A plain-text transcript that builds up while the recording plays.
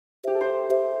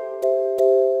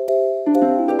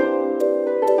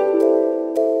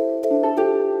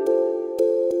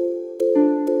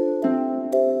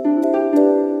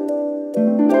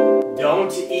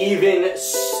Don't even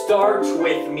start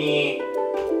with me.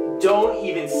 Don't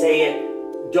even say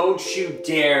it. Don't you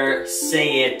dare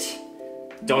say it.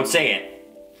 Don't say it.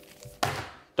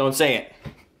 Don't say it.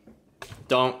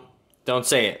 Don't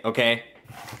say it, okay?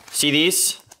 See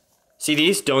these? See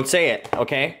these? Don't say it,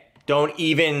 okay? Don't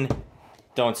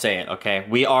say it, okay?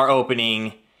 We are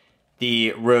opening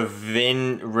the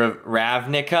Ravnica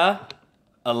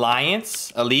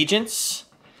Allegiance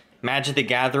Magic the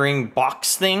Gathering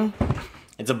box thing.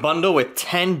 It's a bundle with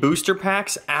 10 booster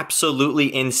packs,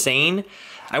 absolutely insane.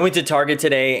 I went to Target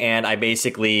today and I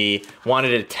basically wanted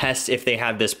to test if they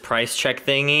had this price check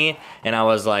thingy, and I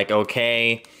was like,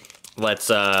 okay, let's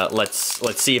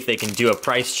see if they can do a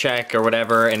price check or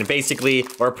whatever, and basically,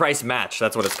 or a price match,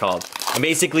 that's what it's called. And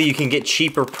basically you can get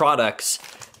cheaper products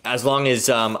as long as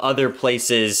other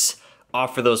places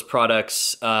offer those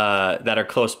products that are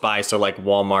close by, so like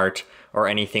Walmart or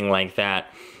anything like that.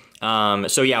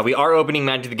 So yeah, we are opening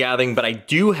Magic the Gathering, but I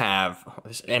do have,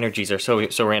 these energies are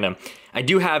so random. I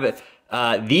do have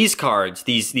these cards,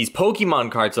 these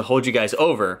Pokemon cards to hold you guys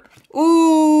over. Ooh!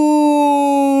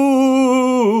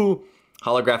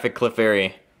 Holographic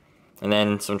Clefairy. And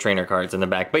then some trainer cards in the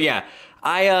back. But yeah,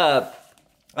 I've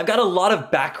got a lot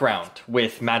of background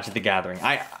with Magic the Gathering.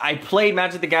 I played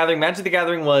Magic the Gathering. Magic the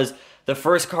Gathering was the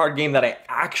first card game that I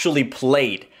actually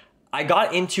played. I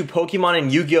got into Pokemon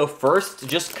and Yu-Gi-Oh first,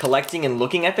 just collecting and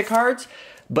looking at the cards,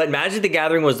 but Magic the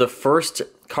Gathering was the first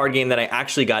card game that I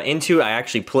actually got into, I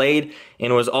actually played,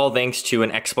 and it was all thanks to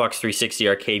an Xbox 360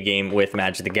 arcade game with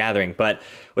Magic the Gathering. But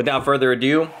without further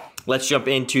ado, let's jump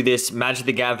into this Magic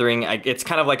the Gathering. It's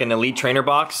kind of like an Elite Trainer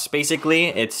box, basically.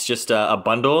 It's just a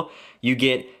bundle. You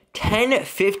get 10,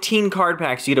 15 card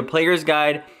packs. You get a player's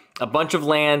guide, a bunch of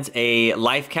lands, a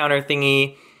life counter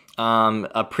thingy,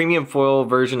 a premium foil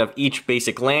version of each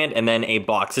basic land, and then a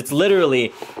box. It's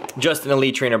literally just an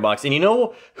Elite Trainer box. And you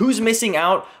know who's missing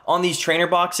out on these trainer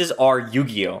boxes are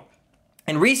Yu-Gi-Oh!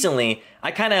 And recently,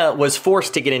 I kind of was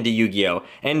forced to get into Yu-Gi-Oh!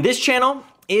 And this channel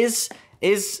is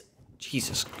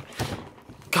Jesus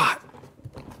God.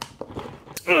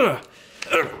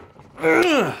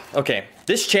 Okay,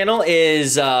 this channel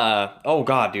is, oh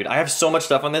god, dude, I have so much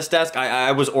stuff on this desk.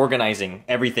 I was organizing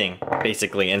everything,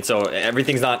 basically, and so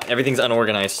everything's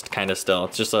unorganized, kind of still.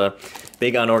 It's just a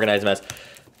big unorganized mess.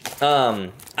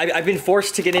 I've been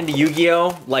forced to get into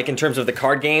Yu-Gi-Oh! Like, in terms of the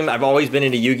card game. I've always been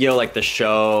into Yu-Gi-Oh! Like the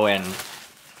show, and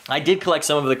I did collect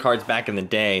some of the cards back in the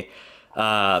day.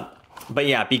 But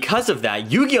yeah, because of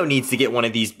that, Yu-Gi-Oh! Needs to get one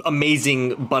of these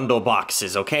amazing bundle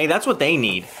boxes, okay? That's what they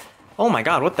need. Oh my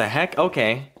god, what the heck?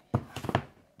 Okay.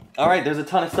 Alright, there's a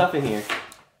ton of stuff in here.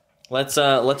 Let's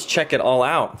check it all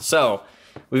out. So,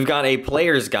 we've got a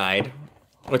player's guide,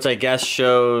 which I guess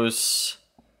shows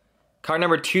card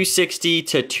number 260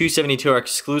 to 272 are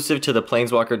exclusive to the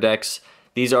Planeswalker decks.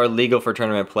 These are legal for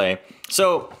tournament play.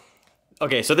 So,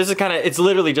 okay, so this is kind of, it's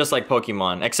literally just like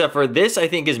Pokemon, except for this I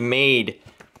think is made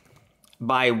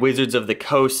by Wizards of the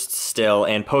Coast still,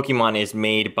 and Pokemon is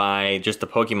made by just the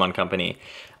Pokemon Company.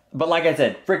 But like I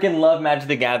said, freaking love Magic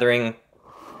the Gathering.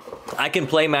 I can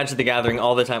play Magic the Gathering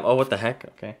all the time. Oh, what the heck?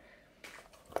 Okay.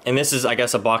 And this is, I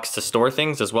guess, a box to store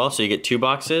things as well, so you get 2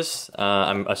 boxes.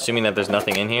 I'm assuming that there's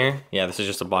nothing in here. Yeah, this is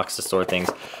just a box to store things.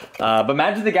 But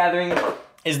Magic the Gathering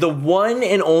is the one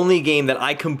and only game that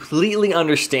I completely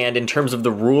understand in terms of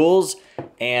the rules,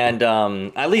 and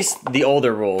at least the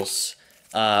older rules.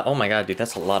 Oh my god, dude,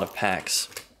 that's a lot of packs.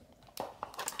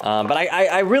 But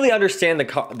I really understand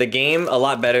the game a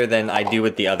lot better than I do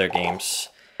with the other games.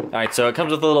 Alright, so it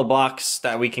comes with a little box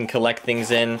that we can collect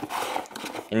things in.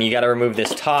 And you gotta remove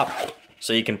this top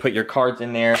so you can put your cards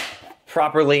in there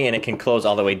properly and it can close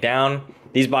all the way down.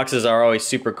 These boxes are always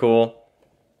super cool.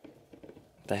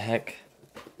 The heck?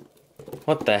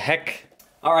 What the heck?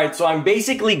 Alright, so I'm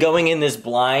basically going in this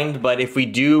blind, but if we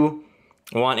do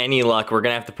want any luck, we're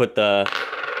gonna have to put the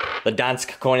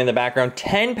Dansk coin in the background.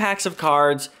 10 packs of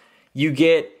cards. You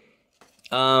get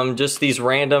just these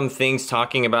random things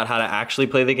talking about how to actually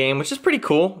play the game, which is pretty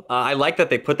cool. I like that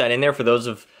they put that in there for those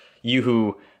of you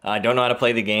who don't know how to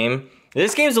play the game.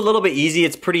 This game's a little bit easy.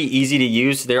 It's pretty easy to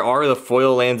use. There are the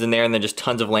foil lands in there and then just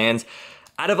tons of lands.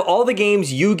 Out of all the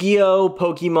games, Yu-Gi-Oh!,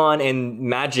 Pokemon, and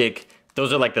Magic,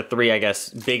 those are like the 3, I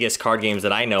guess, biggest card games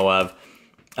that I know of.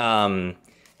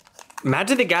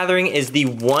 Magic the Gathering is the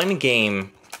one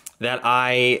game that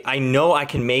I know I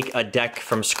can make a deck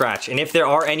from scratch. And if there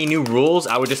are any new rules,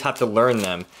 I would just have to learn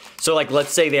them. So like,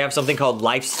 let's say they have something called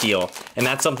Lifesteal, and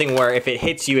that's something where if it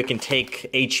hits you, it can take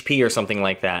HP or something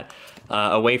like that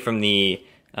away from the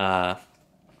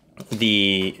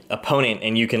opponent,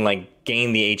 and you can like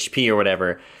gain the HP or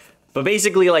whatever. But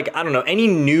basically, like, I don't know, any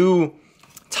new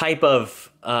type of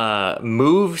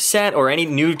move set or any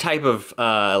new type of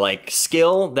like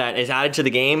skill that is added to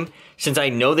the game, since I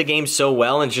know the game so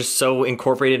well and it's just so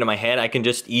incorporated in my head, I can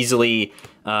just easily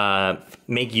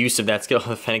make use of that skill.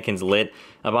 Fennekin's lit.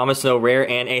 Abomasnow rare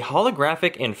and a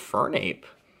holographic Infernape.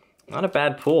 Not a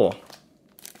bad pull.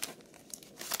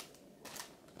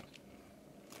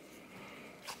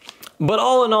 But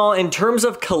all in all, in terms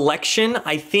of collection,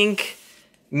 I think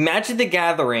Magic the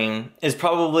Gathering is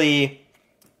probably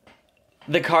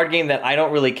the card game that I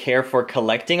don't really care for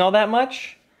collecting all that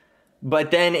much.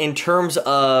 But then in terms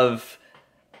of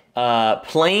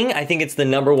playing, I think it's the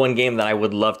 #1 game that I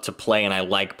would love to play and I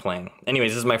like playing.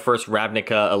 Anyways, this is my first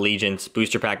Ravnica Allegiance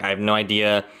booster pack. I have no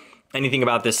idea anything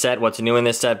about this set, what's new in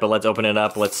this set, but let's open it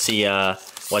up. Let's see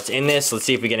what's in this. Let's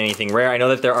see if we get anything rare. I know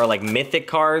that there are like mythic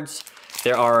cards.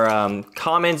 There are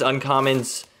commons,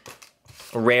 uncommons,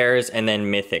 rares, and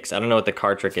then mythics. I don't know what the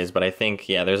card trick is, but I think,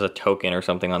 yeah, there's a token or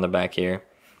something on the back here.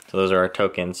 So those are our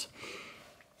tokens.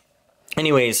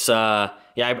 Anyways,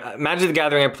 yeah, Magic the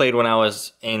Gathering I played when I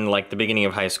was in like the beginning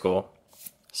of high school.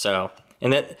 So,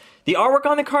 and the artwork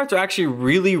on the cards are actually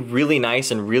really, really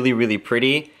nice and really, really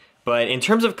pretty. But in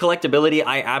terms of collectability,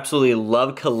 I absolutely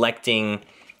love collecting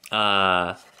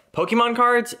Pokemon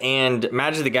cards, and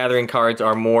Magic the Gathering cards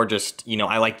are more just, you know,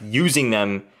 I like using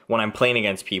them when I'm playing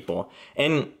against people.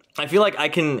 And I feel like I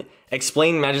can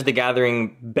explain Magic the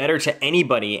Gathering better to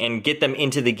anybody and get them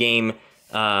into the game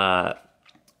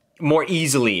more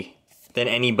easily than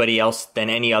anybody else, than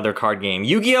any other card game.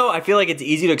 Yu-Gi-Oh! I feel like it's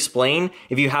easy to explain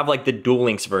if you have like the Duel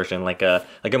Links version, like a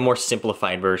more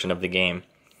simplified version of the game.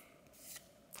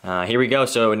 Here we go.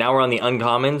 So now we're on the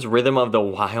uncommons. Rhythm of the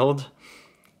Wild.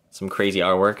 Some crazy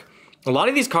artwork. A lot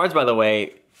of these cards, by the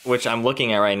way, which I'm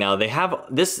looking at right now, they have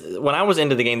this. When I was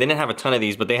into the game, they didn't have a ton of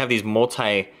these, but they have these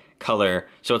multi-color.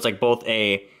 So it's like both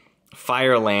a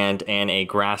fire land and a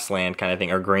grassland kind of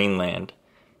thing, or green land.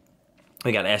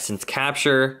 We got Essence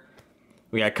Capture.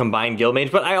 We got Combined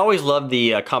Guildmage, but I always love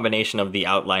the combination of the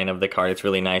outline of the card. It's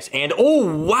really nice. And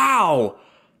oh, wow!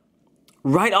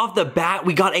 Right off the bat,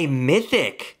 we got a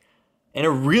Mythic and a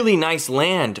really nice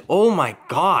land. Oh my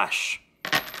gosh.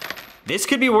 This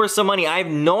could be worth some money. I have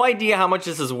no idea how much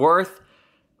this is worth,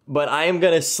 but I am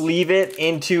going to sleeve it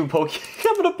into I'm going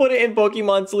to put it in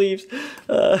Pokemon sleeves.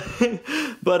 I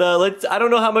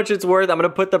don't know how much it's worth. I'm going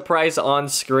to put the price on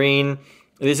screen.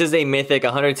 This is a Mythic,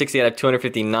 160 out of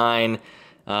 259.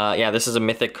 Yeah, this is a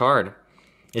Mythic card.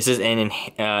 This is an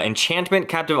enchantment.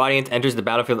 Captive audience enters the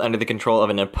battlefield under the control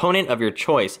of an opponent of your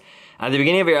choice. At the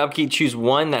beginning of your upkeep, choose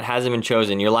one that hasn't been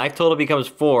chosen. Your life total becomes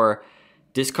 4.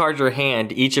 Discard your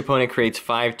hand. Each opponent creates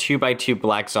 5 2/2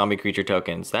 black zombie creature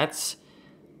tokens. This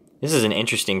is an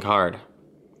interesting card.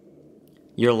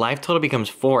 Your life total becomes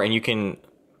 4, and you can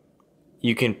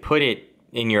put it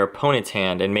in your opponent's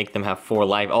hand and make them have 4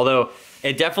 life. Although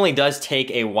it definitely does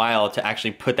take a while to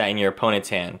actually put that in your opponent's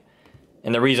hand.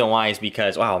 And the reason why is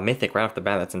because, wow, Mythic right off the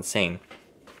bat, that's insane.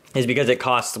 Is because it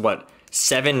costs, what,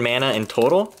 7 mana in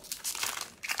total?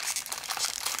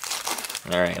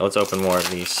 Alright, let's open more of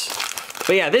these.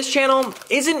 But yeah, this channel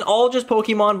isn't all just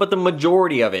Pokemon, but the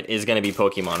majority of it is going to be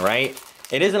Pokemon, right?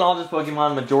 It isn't all just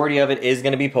Pokemon, majority of it is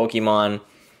going to be Pokemon.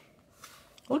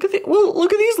 Look at these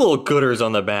little gooders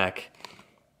on the back.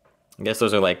 I guess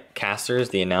those are like casters,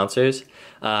 the announcers.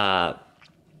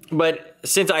 But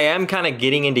since I am kind of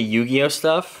getting into Yu-Gi-Oh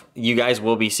stuff, you guys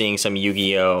will be seeing some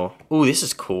Yu-Gi-Oh. Ooh, this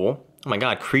is cool. Oh my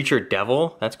god, Creature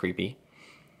Devil. That's creepy.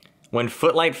 When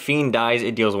Footlight Fiend dies,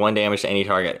 it deals 1 damage to any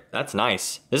target. That's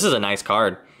nice. This is a nice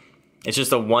card. It's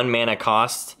just a 1 mana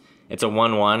cost. It's a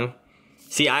 1/1.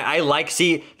 See,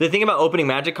 the thing about opening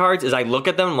Magic cards is I look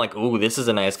at them, I'm like, ooh, this is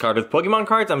a nice card. With Pokemon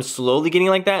cards, I'm slowly getting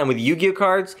like that. And with Yu-Gi-Oh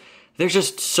cards, there's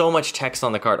just so much text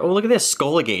on the card. Oh, look at this,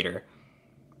 Skulligator.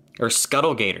 Or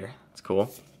Scuttlegator. That's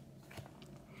cool.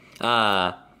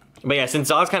 But yeah, since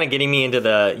Zog's kind of getting me into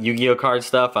the Yu-Gi-Oh card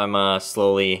stuff, I'm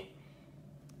slowly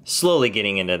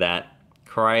getting into that.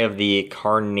 Cry of the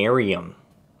Carnarium.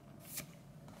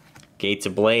 Gates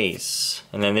Ablaze.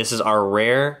 And then this is our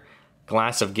rare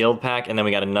Glass of Guild pack, and then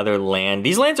we got another land.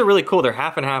 These lands are really cool. They're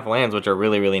half and half lands, which are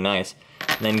really, really nice.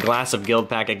 And then Glass of Guild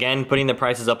pack. Again, putting the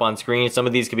prices up on screen. Some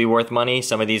of these could be worth money.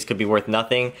 Some of these could be worth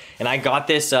nothing. And I got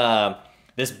this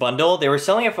this bundle. They were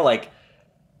selling it for like,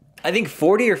 I think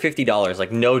 $40 or $50,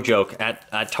 like no joke,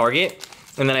 at Target.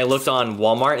 And then I looked on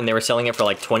Walmart and they were selling it for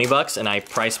like 20 bucks and I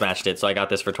price matched it. So I got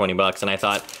this for 20 bucks and I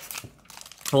thought,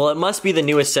 well, it must be the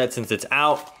newest set since it's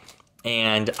out,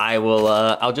 and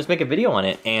I'll just make a video on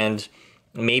it, and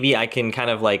maybe I can kind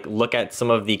of like look at some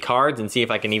of the cards and see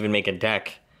if I can even make a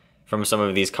deck from some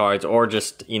of these cards, or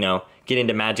just, you know, get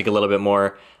into Magic a little bit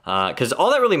more. Because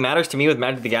all that really matters to me with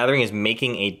Magic the Gathering is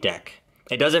making a deck.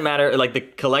 It doesn't matter, like the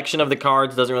collection of the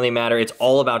cards doesn't really matter. It's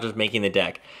all about just making the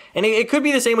deck. And it could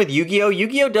be the same with Yu-Gi-Oh!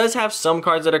 Yu-Gi-Oh! Does have some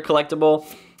cards that are collectible.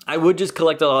 I would just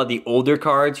collect a lot of the older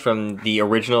cards from the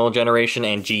original generation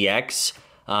and GX,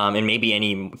 and maybe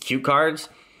any cute cards.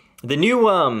 The new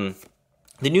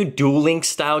Duel Link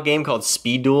style game called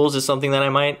Speed Duels is something that I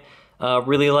might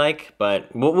really like,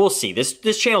 but we'll see.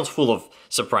 This channel's full of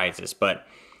surprises. But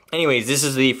anyways, this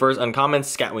is the first uncommon,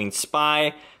 Scatwing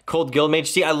Spy, Cold Guildmage.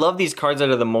 See, I love these cards that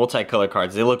are the multicolor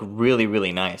cards. They look really,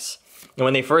 really nice. And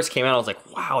when they first came out, I was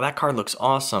like, wow, that card looks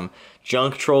awesome.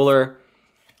 Junk Troller.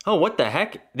 Oh, what the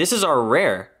heck? This is our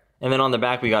rare. And then on the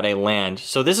back, we got a land.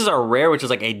 So this is our rare, which is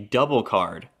like a double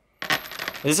card.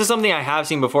 This is something I have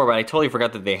seen before, but I totally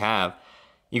forgot that they have.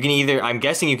 You can either, I'm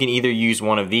guessing you can either use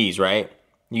one of these, right?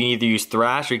 You can either use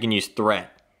Thrash or you can use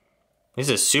Threat. This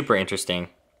is super interesting.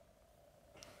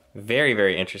 Very,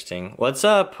 very interesting. Let's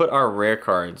put our rare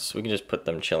cards. We can just put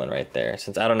them chilling right there,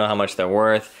 since I don't know how much they're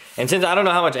worth. And since I don't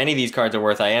know how much any of these cards are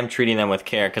worth, I am treating them with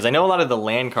care, because I know a lot of the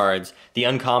land cards, the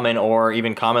uncommon or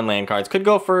even common land cards, could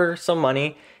go for some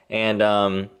money. And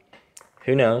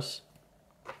who knows?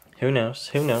 Who knows?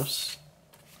 Who knows?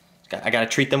 I gotta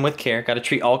treat them with care. Gotta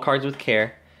treat all cards with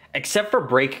care. Except for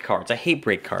break cards. I hate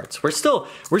break cards. We're still,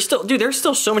 dude, there's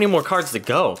still so many more cards to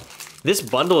go. This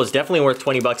bundle is definitely worth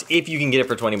 20 bucks if you can get it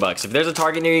for 20 bucks. If there's a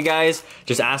Target near you guys,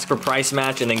 just ask for price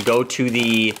match and then go to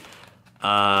the,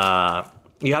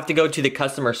 you have to go to the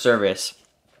customer service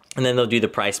and then they'll do the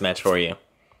price match for you.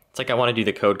 It's like I want to do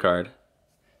the code card.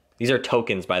 These are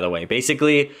tokens, by the way.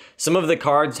 Basically, some of the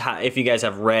cards, if you guys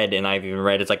have read, and I've even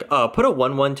read, it's like, oh, put a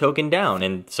 1/1 token down.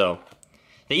 And so,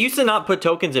 they used to not put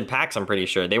tokens in packs, I'm pretty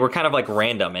sure. They were kind of like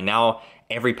random, and now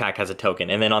every pack has a token.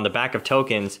 And then on the back of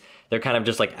tokens, they're kind of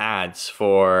just like ads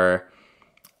for,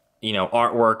 you know,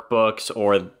 artwork books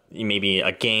or maybe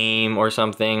a game or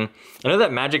something. I know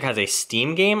that Magic has a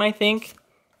Steam game, I think.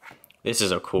 This is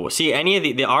so cool. See, any of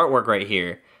the artwork right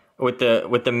here, with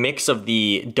the mix of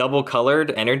the double colored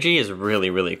energy is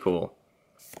really, really cool.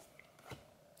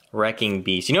 Wrecking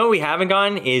Beast. You know what we haven't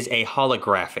gotten is a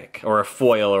holographic or a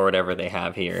foil or whatever they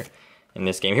have here in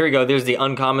this game. Here we go. There's the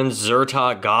uncommon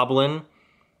Zerta Goblin.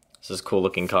 This is a cool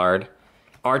looking card.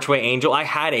 Archway Angel. I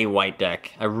had a white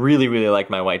deck. I really, really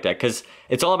like my white deck because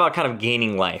it's all about kind of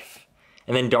gaining life.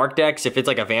 And then dark decks, if it's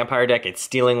like a vampire deck, it's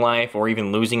stealing life or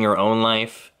even losing your own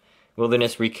life.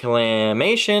 Wilderness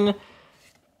Reclamation.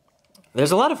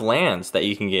 There's a lot of lands that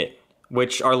you can get,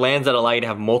 which are lands that allow you to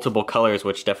have multiple colors,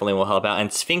 which definitely will help out.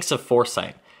 And Sphinx of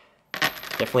Foresight.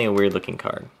 Definitely a weird looking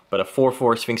card. But a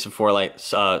 4/4 Sphinx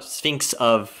of Sphinx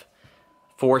of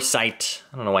Foresight.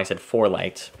 I don't know why I said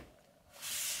Forelight.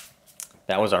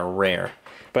 That was our rare.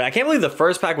 But I can't believe the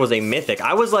first pack was a mythic.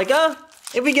 I was like,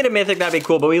 if we get a mythic, that'd be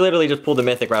cool. But we literally just pulled a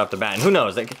mythic right off the bat. And who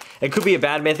knows? It could be a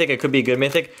bad mythic. It could be a good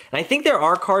mythic. And I think there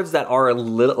are cards that are a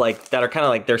little like, that are kind of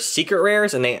like, they're secret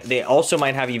rares. And they also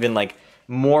might have even like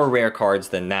more rare cards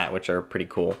than that, which are pretty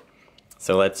cool.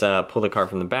 So let's pull the card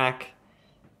from the back.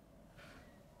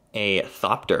 A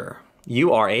Thopter.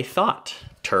 You are a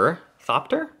Thopter?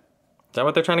 Is that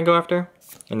what they're trying to go after?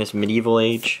 In this medieval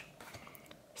age?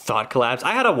 Thought Collapse.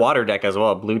 I had a water deck as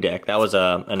well, a blue deck. That was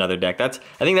another deck. I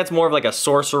think that's more of like a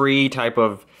sorcery type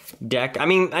of deck. I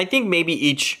mean, I think maybe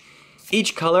each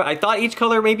color, I thought each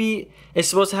color maybe is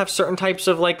supposed to have certain types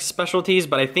of like specialties,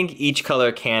 but I think each color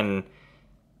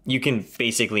you can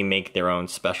basically make their own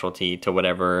specialty to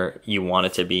whatever you want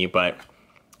it to be, but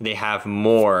they have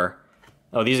more.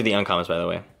 Oh, these are the uncommons, by the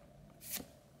way.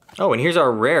 Oh, and here's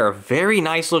our rare. Very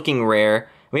nice looking rare.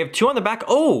 We have two on the back.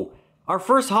 Oh! Our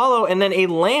first holo and then a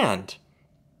land.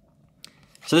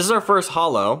 So this is our first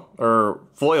holo, or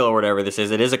foil or whatever this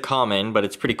is. It is a common, but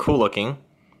it's pretty cool looking.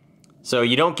 So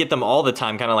you don't get them all the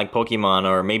time, kind of like Pokemon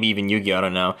or maybe even Yu-Gi-Oh, I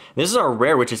don't know. This is our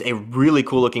rare, which is a really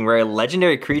cool looking rare.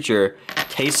 Legendary creature,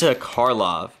 Teysa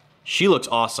Karlov. She looks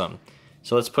awesome.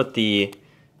 So let's put these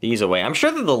away. I'm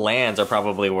sure that the lands are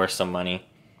probably worth some money.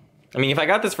 I mean, if I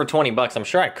got this for 20 bucks, I'm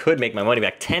sure I could make my money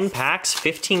back. 10 packs,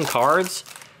 15 cards,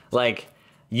 like...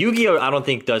 Yu-Gi-Oh! I don't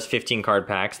think does 15 card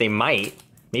packs. They might.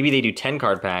 Maybe they do 10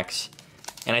 card packs.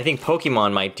 And I think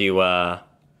Pokemon might do, what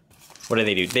do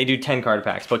they do? They do 10 card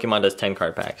packs. Pokemon does 10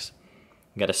 card packs.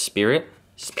 We got a Spirit.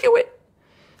 Spirit!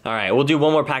 Alright, we'll do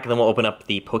one more pack and then we'll open up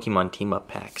the Pokemon Team Up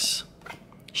packs.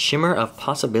 Shimmer of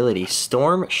Possibility,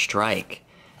 Storm Strike,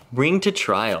 Bring to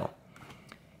Trial,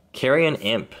 Carrion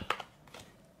Imp,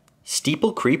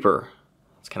 Steeple Creeper.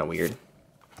 It's kind of weird.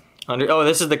 Oh,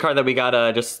 this is the card that we got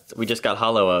we just got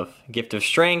holo of. Gift of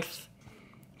Strength,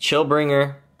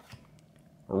 Chillbringer,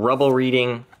 Rubble Reading,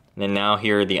 and then now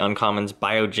here are the uncommons: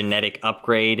 Biogenetic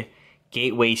Upgrade,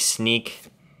 Gateway Sneak.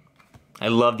 I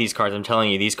love these cards. I'm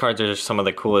telling you, these cards are some of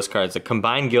the coolest cards. The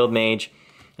Combined Guild Mage,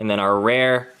 and then our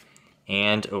rare,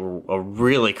 and a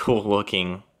really cool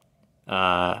looking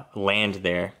land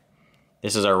there.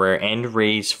 This is our rare End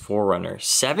Raise Forerunner.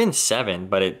 7/7,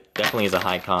 but it definitely is a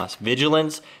high cost.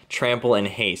 Vigilance, Trample, and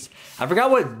Haste. I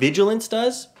forgot what Vigilance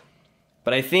does,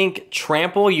 but I think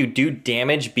Trample, you do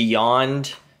damage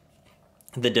beyond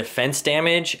the defense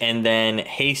damage, and then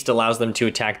Haste allows them to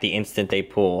attack the instant they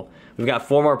pull. We've got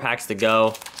 4 more packs to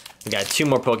go. We've got 2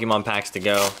 more Pokemon packs to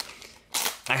go.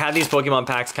 I had these Pokemon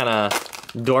packs kind of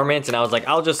dormant, and I was like,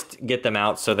 I'll just get them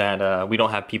out so that we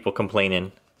don't have people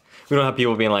complaining. We don't have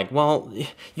people being like, well,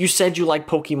 you said you like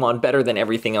Pokemon better than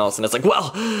everything else. And it's like,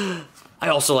 well, I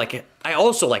also like it. I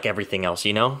also like everything else,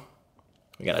 you know?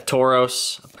 We got a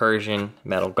Tauros, a Persian,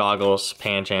 Metal Goggles,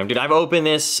 Pancham. Dude, I've opened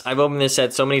this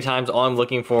set so many times. All I'm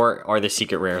looking for are the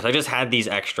secret rares. I just had these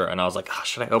extra, and I was like, oh,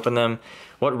 should I open them?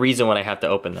 What reason would I have to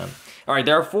open them? All right,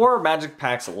 there are 4 magic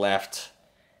packs left.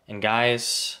 And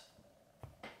guys,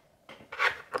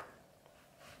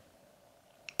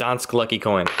 Donsk Lucky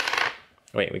Coin.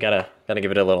 Wait, we gotta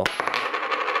give it a little.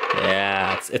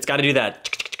 Yeah, it's gotta do that.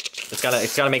 It's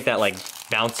gotta make that like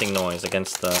bouncing noise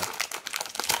against the.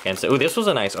 Ooh, this was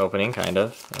a nice opening, kind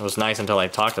of. It was nice until I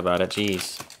talked about it.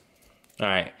 Jeez. All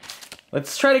right,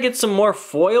 let's try to get some more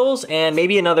foils and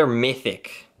maybe another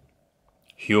mythic.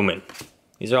 Human.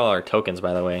 These are all our tokens,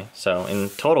 by the way. So in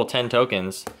total, 10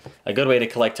 tokens. A good way to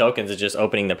collect tokens is just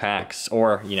opening the packs,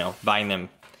 or buying them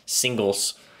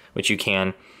singles, which you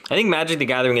can. I think Magic the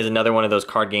Gathering is another one of those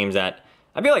card games that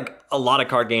I feel like a lot of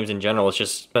card games in general, it's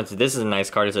just expensive. This is a nice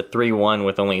card. It's a 3/1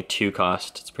 with only a 2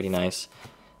 cost. It's pretty nice.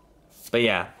 But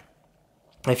yeah,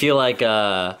 I feel like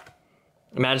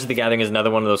Magic the Gathering is another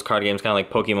one of those card games, kind of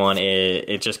like Pokemon.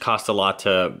 It just costs a lot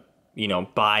to,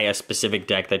 buy a specific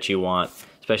deck that you want,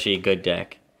 especially a good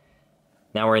deck.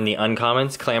 Now we're in the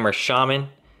uncommons. Clamor Shaman,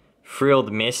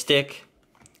 Frilled Mystic,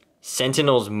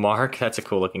 Sentinel's Mark, that's a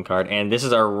cool looking card. And this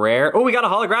is our rare, oh, we got a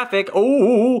holographic.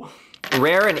 Oh,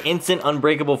 rare and instant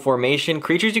unbreakable formation.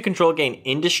 Creatures you control gain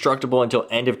indestructible until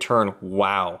end of turn.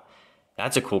 Wow,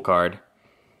 that's a cool card.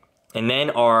 And then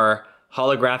our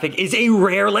holographic is a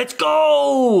rare. Let's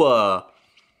go!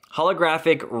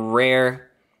 Holographic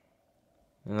rare.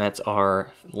 And that's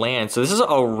our land. So this is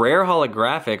a rare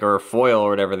holographic, or a foil, or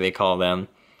whatever they call them.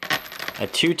 A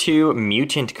 2/2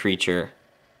 mutant creature.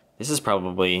 This is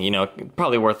probably,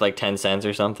 probably worth like 10 cents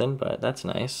or something, but that's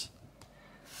nice.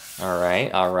 All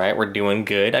right, we're doing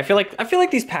good. I feel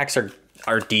like these packs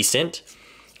are decent.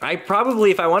 I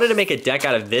probably, if I wanted to make a deck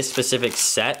out of this specific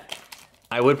set,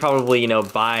 I would probably,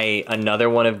 buy another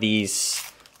one of these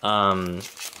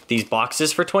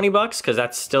boxes for 20 bucks, because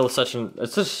that's still such an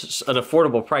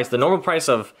affordable price. The normal price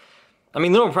of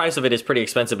it is pretty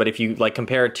expensive, but if you like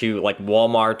compare it to like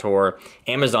Walmart or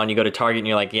Amazon, you go to Target and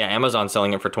you're like, yeah, Amazon's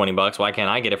selling it for 20 bucks. Why can't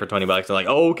I get it for 20 bucks? They're like,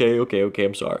 oh, okay,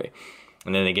 I'm sorry.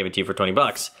 And then they give it to you for 20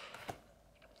 bucks.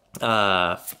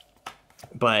 But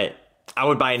I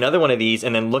would buy another one of these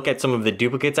and then look at some of the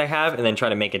duplicates I have and then try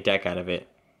to make a deck out of it.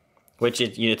 Which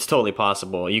it's totally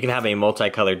possible. You can have a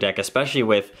multicolored deck, especially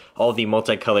with all the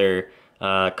multicolor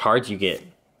cards you get.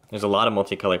 There's a lot of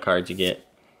multicolor cards you get.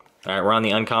 All right, we're on the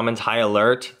uncommons. High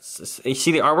Alert. You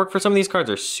see the artwork for some of these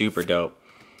cards are super dope.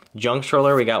 Junk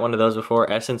Stroller, we got one of those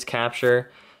before. Essence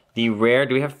Capture. The rare,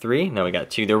 do we have 3? No, we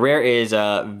got 2. The rare is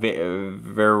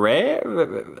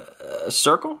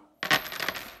Circle.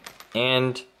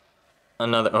 And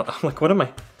another, oh, I'm like, what am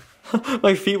I?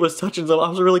 My feet was touching, so I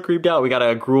was really creeped out. We got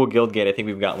a Gruul Guild Gate. I think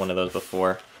we've got one of those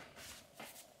before.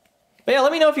 But yeah,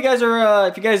 let me know if you guys are,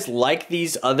 if you guys like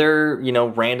these other,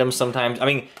 random sometimes. I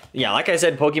mean, yeah, like I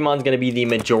said, Pokemon's gonna be the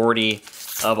majority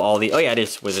of all the, oh yeah, it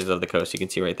is Wizards of the Coast. You can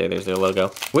see right there, there's their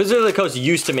logo. Wizards of the Coast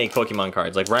used to make Pokemon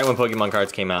cards, like right when Pokemon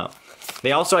cards came out.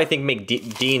 They also, I think, make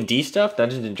D&D stuff,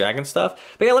 Dungeons and Dragons stuff.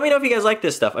 But yeah, let me know if you guys like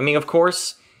this stuff. I mean, of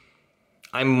course,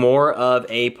 I'm more of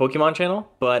a Pokemon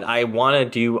channel, but I want to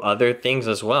do other things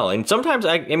as well. And sometimes,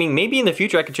 I mean, maybe in the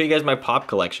future I could show you guys my pop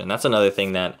collection. That's another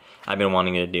thing that I've been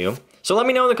wanting to do. So let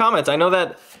me know in the comments. I know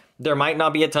that there might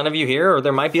not be a ton of you here, or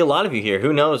there might be a lot of you here.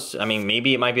 Who knows? I mean,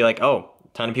 maybe it might be like, oh, a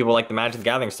ton of people like the Magic the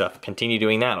Gathering stuff. Continue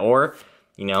doing that. Or,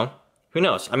 who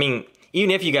knows? I mean,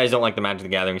 even if you guys don't like the Magic the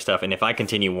Gathering stuff, and if I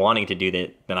continue wanting to do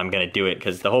that, then I'm gonna do it,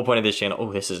 because the whole point of this channel,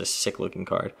 oh, this is a sick looking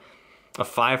card. A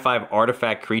 5/5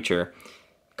 artifact creature,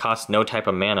 costs no type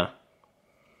of mana.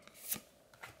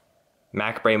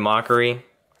 Macbray Mockery,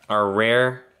 our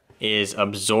rare is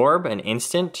Absorb, an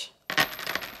instant.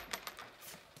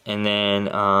 And then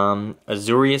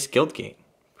Azurius Guildgate,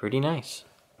 pretty nice.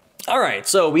 Alright,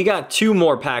 so we got 2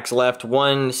 more packs left,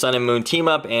 one Sun and Moon team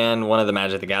up and one of the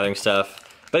Magic the Gathering stuff.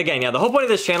 But again, yeah, the whole point of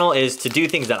this channel is to do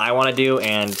things that I want to do,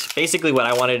 and basically what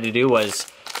I wanted to do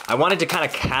was, I wanted to kind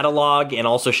of catalog and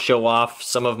also show off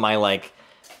some of my like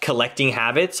collecting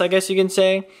habits, I guess you can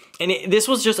say. And this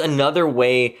was just another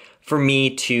way for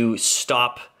me to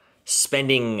stop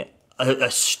spending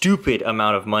a stupid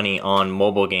amount of money on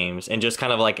mobile games and just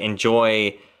kind of like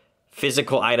enjoy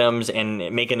physical items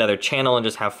and make another channel and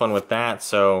just have fun with that.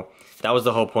 So that was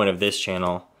the whole point of this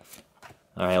channel.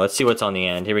 All right, let's see what's on the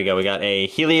end. Here we go. We got a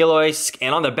Heliolois,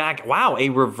 and on the back, wow, a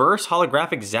reverse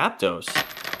holographic Zapdos.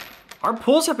 Our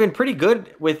pulls have been pretty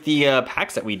good with the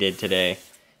packs that we did today.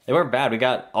 They weren't bad. We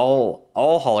got all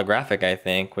holographic, I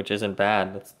think, which isn't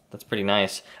bad. That's pretty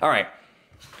nice. All right,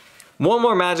 one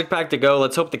more Magic pack to go.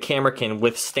 Let's hope the camera can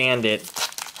withstand it.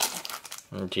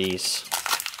 Oh, jeez.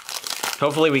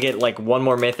 Hopefully we get like one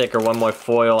more mythic or one more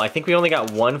foil. I think we only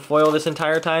got 1 foil this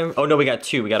entire time. Oh no, we got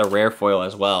 2. We got a rare foil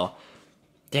as well.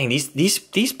 Dang,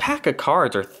 these pack of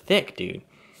cards are thick, dude.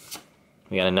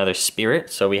 We got another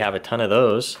Spirit, so we have a ton of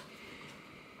those.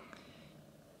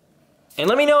 And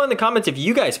let me know in the comments if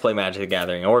you guys play Magic the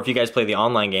Gathering, or if you guys play the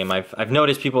online game. I've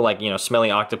noticed people like, you know, Smelly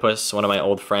Octopus, one of my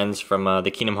old friends from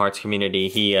the Kingdom Hearts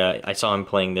community. I saw him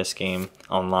playing this game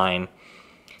online,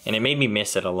 and it made me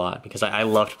miss it a lot because I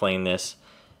loved playing this.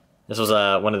 This was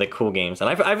one of the cool games, and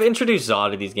I've introduced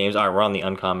Zod to these games. All right, we're on the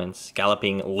uncommons.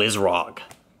 Galloping Lizrog.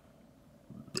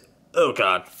 Oh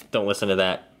god, don't listen to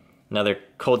that. Another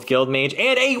Cold Guild Mage,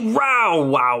 and a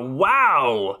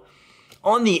wow!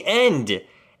 On the end,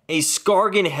 a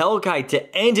Skargan Hellkite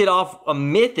to end it off, a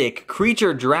mythic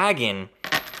creature dragon.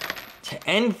 To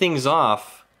end things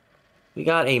off, we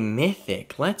got a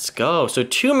mythic. Let's go. So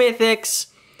 2 mythics,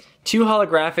 2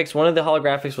 holographics. One of the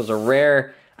holographics was a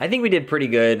rare. I think we did pretty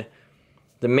good.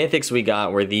 The mythics we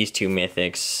got were these 2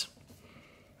 mythics.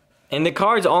 And the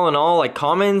cards, all in all, like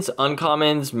commons,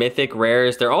 uncommons, mythic,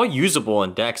 rares, they're all usable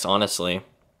in decks, honestly.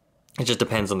 It just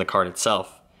depends on the card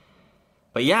itself.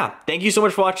 But yeah, thank you so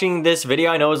much for watching this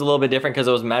video. I know it was a little bit different because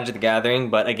it was Magic the Gathering,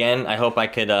 but again, I hope I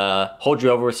could hold you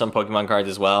over with some Pokemon cards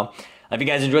as well. If you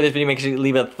guys enjoyed this video, make sure you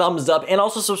leave a thumbs up and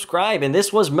also subscribe. And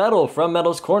this was Metal from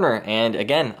Metal's Corner. And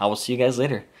again, I will see you guys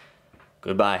later.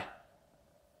 Goodbye.